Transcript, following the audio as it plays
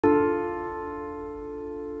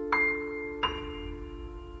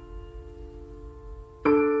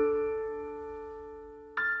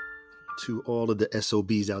to all of the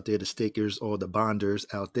SOBs out there, the stakers or the bonders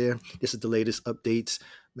out there. This is the latest updates.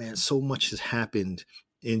 Man, so much has happened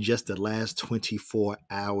in just the last 24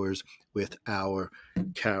 hours with our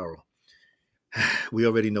Carol. We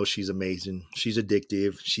already know she's amazing. She's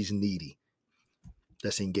addictive. She's needy.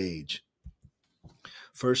 Let's engage.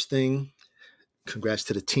 First thing, congrats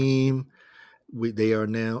to the team. They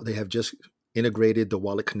have just integrated the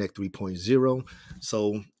Wallet Connect 3.0.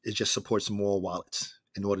 So it just supports more wallets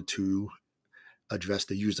in order to address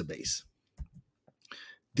the user base.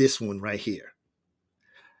 This one right here,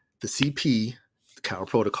 the CP, the Carol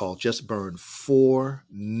protocol, just burned 4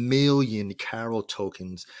 million Carol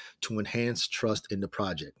tokens to enhance trust in the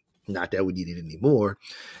project. Not that we need it anymore.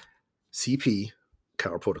 CP,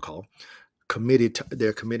 Carol protocol,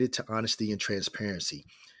 they're committed to honesty and transparency.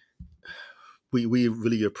 We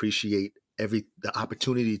really appreciate the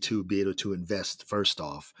opportunity to be able to invest, first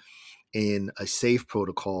off, in a safe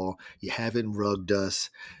protocol. You haven't rugged us.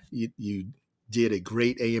 You did a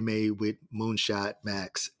great AMA with Moonshot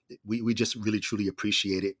Max. We just really, truly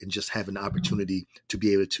appreciate it, and just having the opportunity to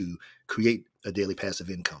be able to create a daily passive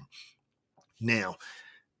income. Now,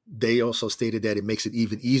 they also stated that it makes it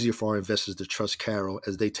even easier for our investors to trust Carol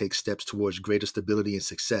as they take steps towards greater stability and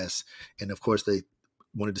success. And of course, they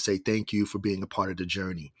wanted to say thank you for being a part of the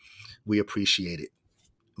journey. We appreciate it.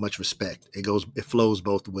 Much respect. It flows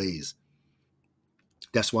both ways.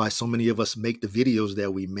 That's why so many of us make the videos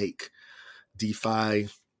that we make. DeFi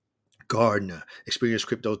Gardner, Experience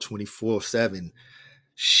Crypto 24/7,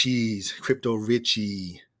 She's Crypto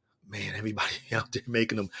Richie, man, everybody out there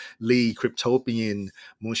making them. Lee, Cryptopian,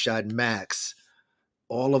 Moonshot Max,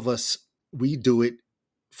 all of us, we do it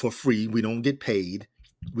for free. We don't get paid.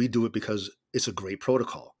 We do it because it's a great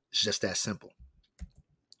protocol. It's just that simple.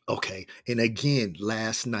 Okay. And again,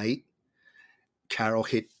 last night, Carol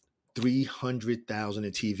hit 300,000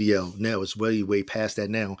 in TVL. Now it's way past that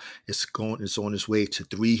now. It's on its way to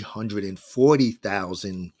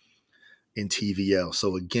 340,000 in TVL.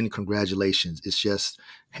 So again, congratulations. It's just,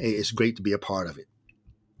 hey, it's great to be a part of it.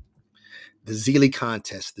 The Zealy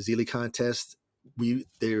contest, the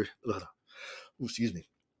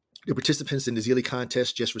participants in the Zealy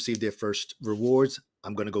contest just received their first rewards.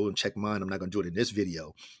 I'm going to go and check mine. I'm not going to do it in this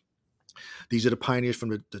video. These are the pioneers from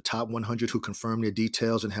the top 100 who confirmed their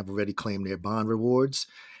details and have already claimed their bond rewards.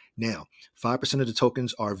 Now, 5% of the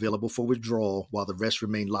tokens are available for withdrawal, while the rest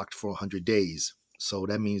remain locked for 100 days. So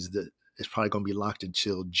that means that it's probably going to be locked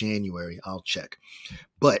until January. I'll check.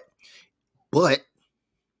 But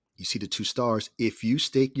you see the 2 stars. If you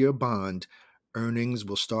stake your bond, earnings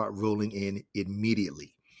will start rolling in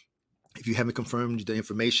immediately. If you haven't confirmed the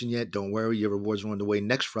information yet, don't worry. Your rewards are on the way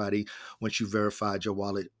next Friday once you've verified your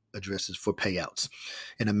wallet addresses for payouts.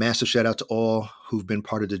 And a massive shout out to all who've been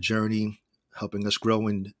part of the journey, helping us grow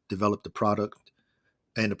and develop the product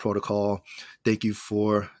and the protocol. Thank you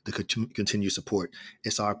for the continued support.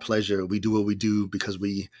 It's our pleasure. We do what we do because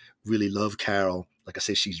we really love Carol. Like I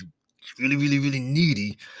said, she's really, really, really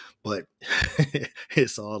needy, but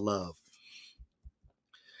it's all love.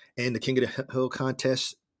 And the King of the Hill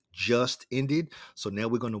contest just ended. So now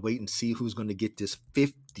we're going to wait and see who's going to get this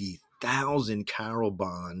 50,000 Carol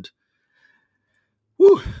bond.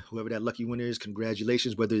 Woo, whoever that lucky winner is,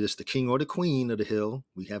 congratulations. Whether it's the king or the queen of the hill,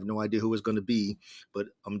 we have no idea who it's going to be, but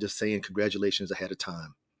I'm just saying congratulations ahead of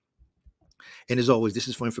time. And as always, this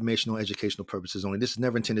is for informational, educational purposes only. This is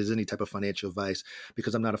never intended as any type of financial advice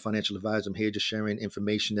because I'm not a financial advisor. I'm here just sharing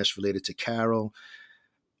information that's related to Carol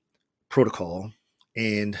protocol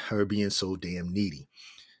and her being so damn needy.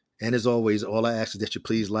 And as always, all I ask is that you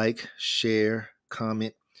please like, share,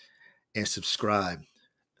 comment, and subscribe.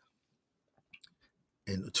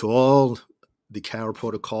 And to all the Carol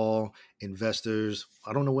protocol investors,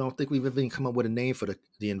 I don't think we've even come up with a name for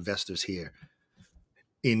the investors here.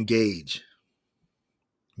 Engage.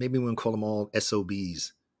 Maybe we'll call them all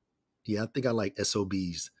SOBs. Yeah, I think I like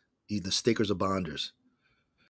SOBs, either stakers or bonders.